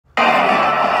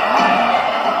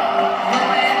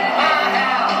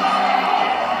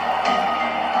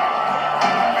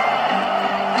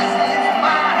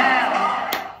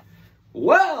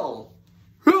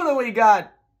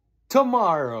got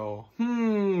tomorrow?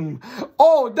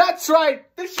 Oh, that's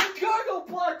right. The Chicago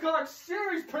Blackhawks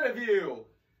series preview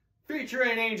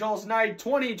featuring Angels Night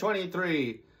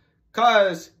 2023.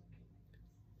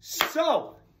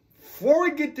 So, before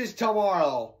we get this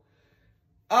tomorrow,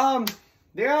 the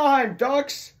Anaheim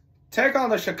Ducks take on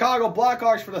the Chicago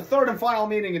Blackhawks for the third and final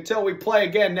meeting until we play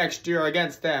again next year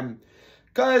against them.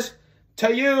 Because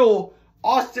to you,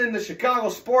 Austin, the Chicago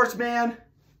sportsman,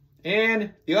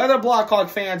 and the other Blackhawk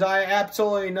fans, I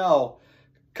absolutely know.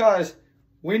 Because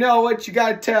we know what you got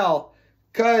to tell.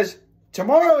 Because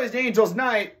tomorrow is Angels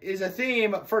Night is a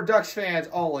theme for Ducks fans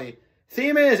only.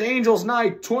 Theme is Angels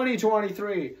Night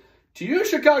 2023. To you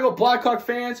Chicago Blackhawk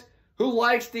fans who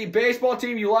likes the baseball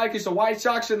team you like is the White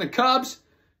Sox and the Cubs,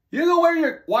 you can wear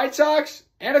your White Sox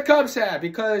and a Cubs hat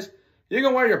because you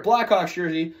can wear your Blackhawks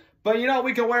jersey. But, you know,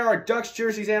 we can wear our Ducks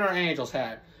jerseys and our Angels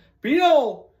hat. But, you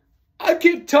know, I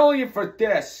keep telling you for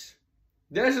this.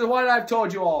 This is what I've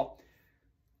told you all.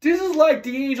 This is like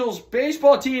the Angels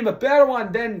baseball team, a better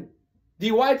one than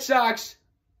the White Sox.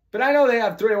 But I know they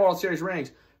have 3 World Series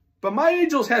rings. But my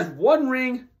Angels has 1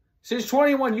 ring since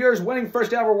 21 years, winning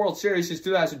first ever World Series since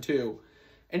 2002.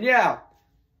 And yeah,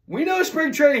 we know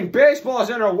spring training baseball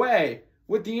is underway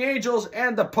with the Angels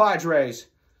and the Padres.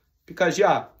 Because,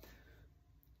 yeah.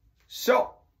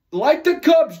 So, like the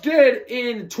Cubs did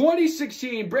in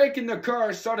 2016, breaking the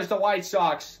curse, so does the White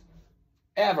Sox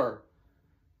ever.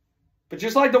 But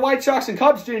just like the White Sox and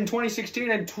Cubs did in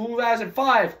 2016 and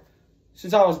 2005,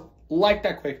 since I was like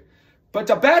that quick. But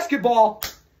the basketball,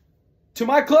 to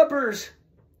my Clippers,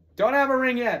 don't have a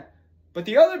ring yet. But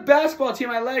the other basketball team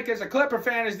I like as a Clipper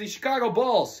fan is the Chicago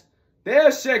Bulls. They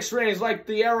have 6 rings like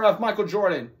the era of Michael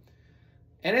Jordan.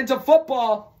 And into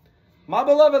football, my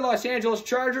beloved Los Angeles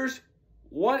Chargers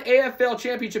won AFL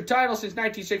championship title since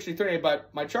 1963.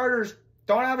 But my Chargers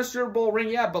don't have a Super Bowl ring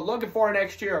yet, but looking for it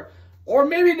next year. Or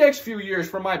maybe next few years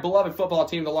for my beloved football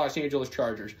team, the Los Angeles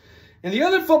Chargers. And the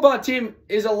other football team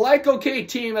is a like-okay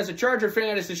team as a Charger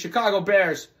fan is the Chicago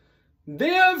Bears. They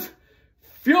have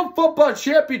field football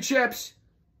championships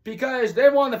because they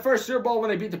won the first Super Bowl when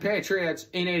they beat the Patriots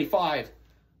in '85,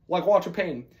 like Walter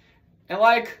Payton. And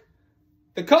like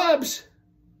the Cubs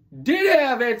did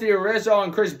have Anthony Rizzo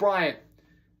and Chris Bryant.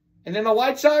 And then the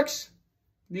White Sox,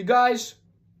 you guys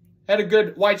had a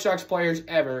good White Sox players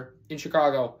ever in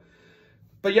Chicago.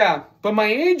 But yeah, but my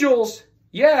Angels,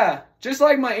 yeah, just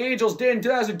like my Angels did in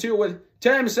 2002 with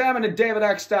Tim Salmon and David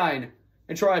Eckstein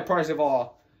and Troy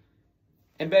Parzival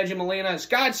and Benji Molina,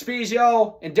 Scott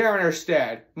Spezio, and Darren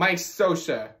Erstad, Mike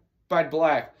Sosa, Bud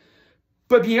Black.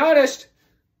 But be honest,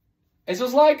 it's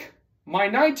just like my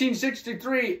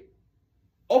 1963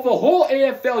 of a whole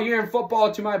AFL year in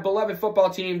football to my beloved football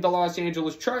team, the Los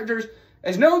Angeles Chargers,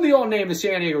 as known the old name, the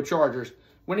San Diego Chargers,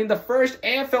 winning the first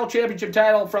AFL championship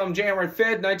title from January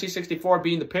 5th, 1964,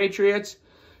 beating the Patriots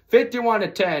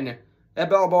 51-10 at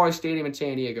Balboa Stadium in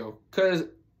San Diego. Because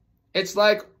it's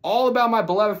like all about my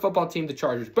beloved football team, the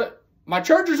Chargers. But my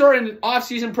Chargers are in an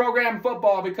off-season program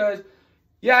football because,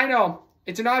 yeah, I know,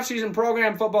 it's an off-season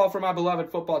program football for my beloved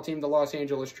football team, the Los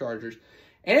Angeles Chargers.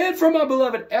 And for my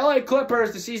beloved LA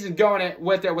Clippers, the season's going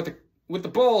with the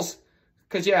Bulls.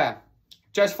 Because, yeah,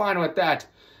 just fine with that.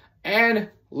 And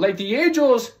like the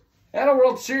Angels had a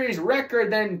World Series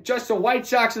record than just the White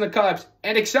Sox and the Cubs.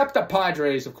 And except the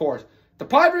Padres, of course. The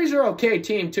Padres are an okay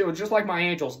team, too, just like my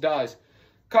Angels does.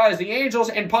 Because the Angels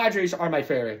and Padres are my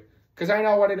favorite. Because I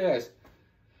know what it is.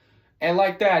 And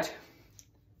like that,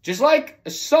 just like a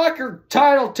soccer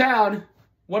title town,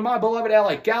 when my beloved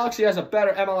LA Galaxy has a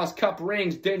better MLS Cup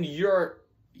rings than your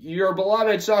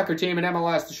beloved soccer team in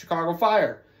MLS, the Chicago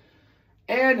Fire.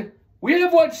 And we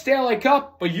have 1 Stanley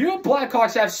Cup, but you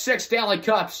Blackhawks have 6 Stanley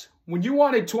Cups. When you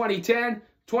won in 2010,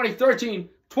 2013,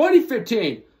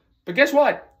 2015. But guess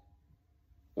what?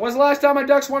 When was the last time my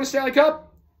Ducks won a Stanley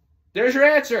Cup? There's your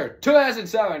answer.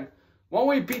 2007. When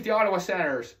we beat the Ottawa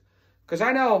Senators. Because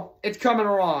I know it's coming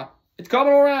around. It's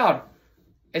coming around.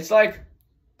 It's like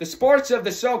the sports of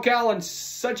the SoCal and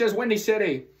such as Windy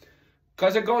City.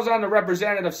 Because it goes on to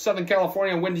represent of Southern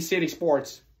California and Windy City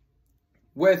sports.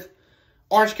 With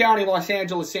Orange County, Los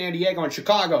Angeles, San Diego, and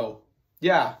Chicago.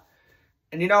 Yeah.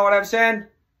 And you know what I'm saying?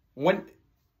 When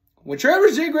Trevor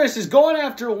Zegras is going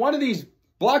after one of these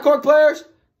Blackhawk players,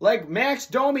 like Max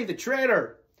Domi, the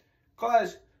traitor.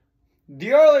 Because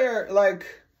the earlier, like,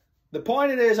 the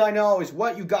point it is, I know, is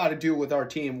what you got to do with our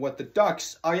team, with the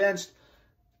Ducks against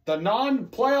the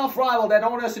non-playoff rival that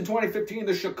owned us in 2015,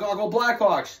 the Chicago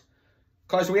Blackhawks.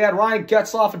 Because we had Ryan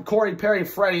Getzlaf and Corey Perry and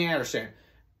Freddie Anderson.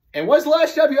 And when's the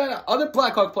last time you had another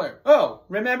Blackhawk player? Oh,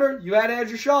 remember? You had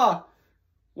Andrew Shaw.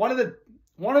 One of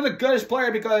one of the goodest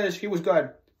players because he was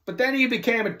good. But then he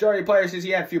became a dirty player since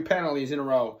he had a few penalties in a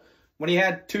row when he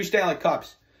had 2 Stanley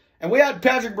Cups. And we had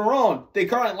Patrick Maroon, the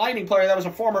current Lightning player that was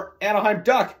a former Anaheim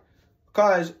Duck.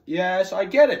 Because, yes, I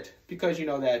get it. Because you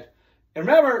know that. And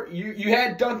remember, you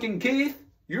had Duncan Keith.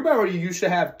 You remember you used to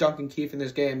have Duncan Keith in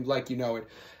this game like you know it.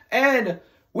 And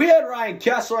we had Ryan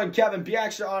Kessler and Kevin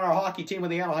Bieksa on our hockey team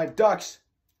with the Anaheim Ducks.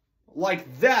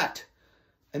 Like that.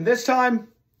 And this time,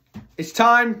 it's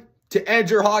time to end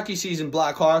your hockey season,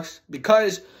 Blackhawks.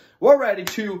 Because we're ready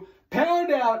to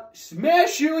pound out,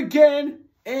 smash you again,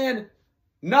 and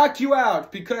knock you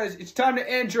out. Because it's time to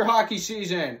end your hockey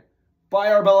season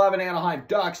by our beloved Anaheim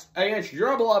Ducks against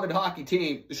your beloved hockey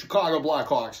team, the Chicago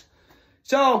Blackhawks.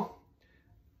 So,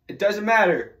 it doesn't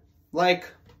matter. Like,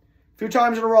 a few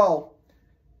times in a row.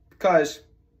 Because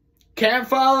Cam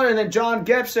Fowler and then John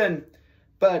Gibson.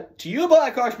 But to you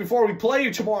Blackhawks, before we play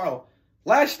you tomorrow,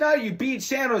 last night you beat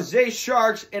San Jose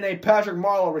Sharks in a Patrick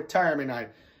Marleau retirement night.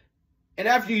 And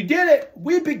after you did it,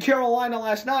 we beat Carolina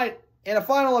last night in a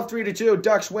final of 3-2.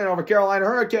 Ducks win over Carolina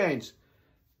Hurricanes.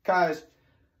 Because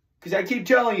I keep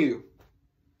telling you,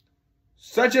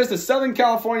 such as the Southern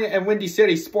California and Windy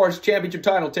City sports championship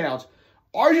title towns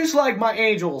are just like my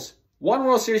Angels. 1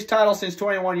 World Series title since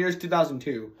 21 years,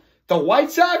 2002. The White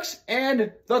Sox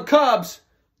and the Cubs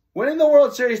winning the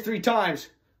World Series 3 times.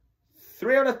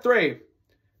 3 out of 3.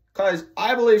 Because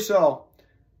I believe so.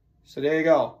 So there you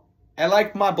go. And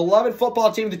like my beloved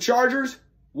football team, the Chargers,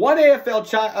 one AFL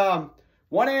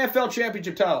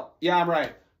championship title. Yeah, I'm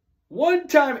right.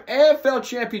 One-time AFL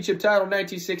championship title in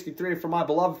 1963 for my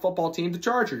beloved football team, the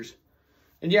Chargers.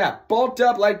 And yeah, bulked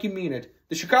up like you mean it.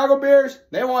 The Chicago Bears,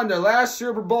 they won their last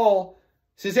Super Bowl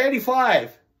since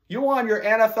 '85. You won your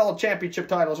NFL championship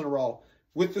titles in a row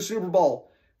with the Super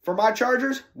Bowl. For my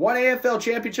Chargers, 1 AFL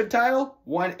championship title,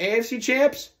 1 AFC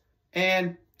champs,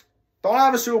 and don't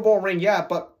have a Super Bowl ring yet,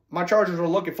 but my Chargers are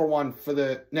looking for one for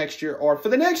the next year or for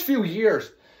the next few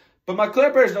years. But my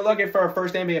Clippers are looking for a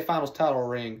first NBA Finals title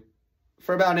ring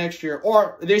for about next year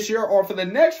or this year or for the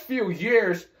next few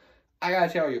years. I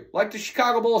gotta tell you, like the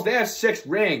Chicago Bulls, they have 6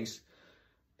 rings.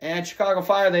 And Chicago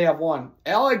Fire, they have 1.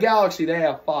 LA Galaxy, they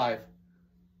have 5.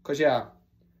 Because, yeah,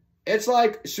 it's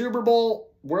like Super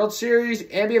Bowl, World Series,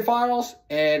 NBA Finals,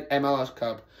 and MLS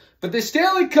Cup. But the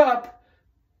Stanley Cup,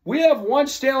 we have 1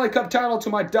 Stanley Cup title to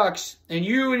my Ducks, and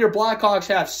you and your Blackhawks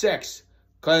have 6.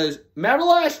 Because remember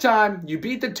last time you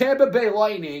beat the Tampa Bay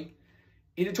Lightning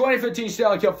in the 2015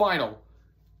 Stanley Cup Final.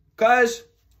 Because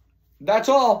that's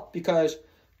all. Because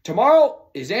tomorrow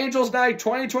is Angels Night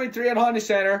 2023 at Honda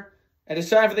Center. And it's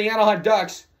time for the Anaheim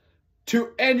Ducks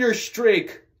to end your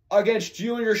streak against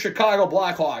you and your Chicago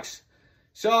Blackhawks.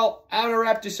 So, I'm going to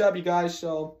wrap this up, you guys.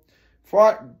 So,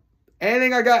 for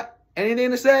anything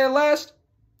to say at last?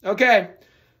 Okay.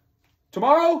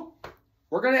 Tomorrow,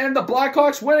 we're going to end the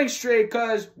Blackhawks winning streak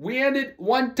because we ended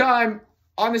one time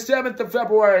on the 7th of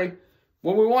February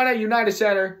when we won at United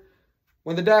Center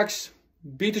when the Ducks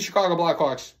beat the Chicago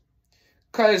Blackhawks.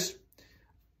 Because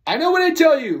I know what I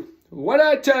tell you. What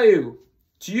I tell you,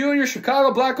 to you and your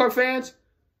Chicago Blackhawk fans,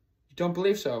 you don't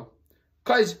believe so.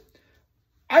 Because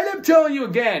I am telling you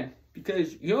again,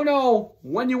 because you know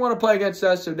when you want to play against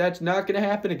us, so that's not going to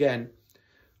happen again.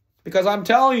 Because I'm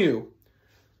telling you,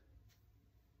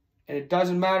 and it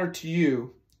doesn't matter to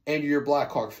you and your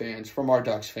Blackhawk fans from our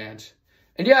Ducks fans.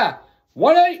 And yeah,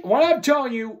 what I'm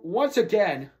telling you once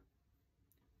again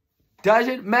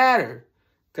doesn't matter.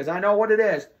 Because I know what it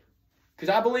is. Because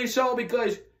I believe so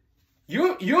because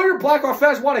you and your Blackhawk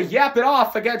fans want to yap it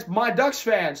off against my Ducks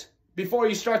fans before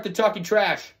you start the talking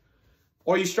trash.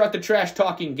 Or you start the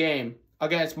trash-talking game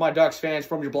against my Ducks fans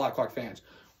from your Blackhawk fans.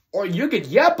 Or you could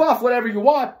yap off whatever you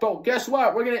want, but guess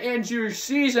what? We're going to end your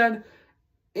season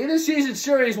in the season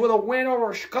series with a win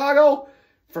over Chicago.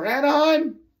 For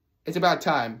Anaheim, it's about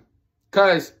time.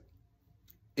 Because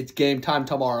it's game time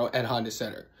tomorrow at Honda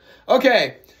Center.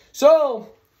 Okay, so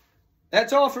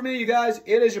that's all for me, you guys.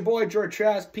 It is your boy, George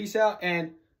Trask. Peace out.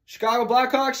 And Chicago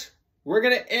Blackhawks, we're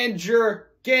going to end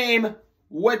your game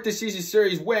with the season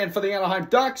series win for the Anaheim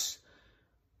Ducks.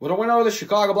 With a win over the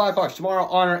Chicago Blackhawks tomorrow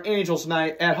on our Angels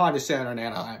night at Honda Center in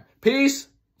Anaheim. Peace.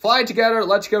 Fly together.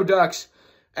 Let's go Ducks.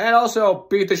 And also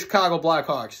beat the Chicago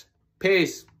Blackhawks.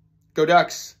 Peace. Go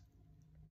Ducks.